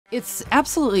It's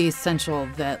absolutely essential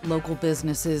that local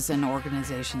businesses and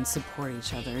organizations support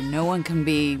each other. No one can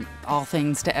be all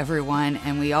things to everyone,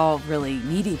 and we all really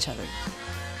need each other.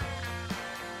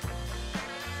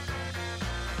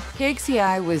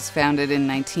 KXCI was founded in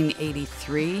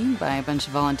 1983 by a bunch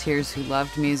of volunteers who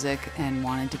loved music and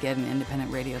wanted to get an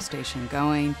independent radio station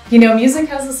going. You know, music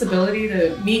has this ability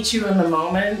to meet you in the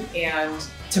moment and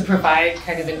to provide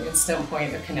kind of an instant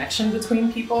point of connection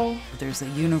between people. There's a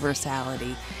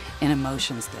universality in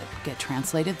emotions that get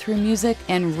translated through music,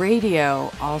 and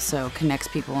radio also connects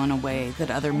people in a way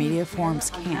that other media forms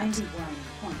can't.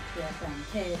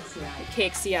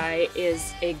 KXCI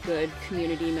is a good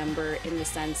community member in the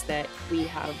sense that we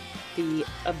have the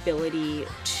ability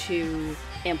to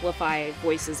amplify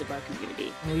voices of our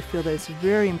community. We feel that it's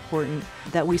very important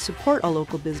that we support our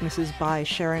local businesses by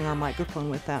sharing our microphone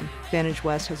with them. Vantage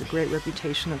West has a great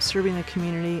reputation of serving the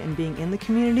community and being in the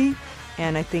community,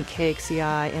 and I think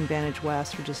KXCI and Vantage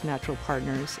West are just natural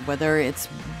partners. Whether it's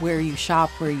where you shop,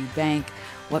 where you bank,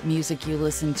 what music you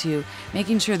listen to,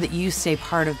 making sure that you stay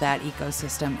part of that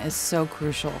ecosystem is so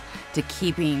crucial to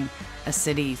keeping a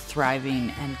city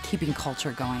thriving and keeping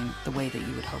culture going the way that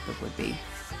you would hope it would be.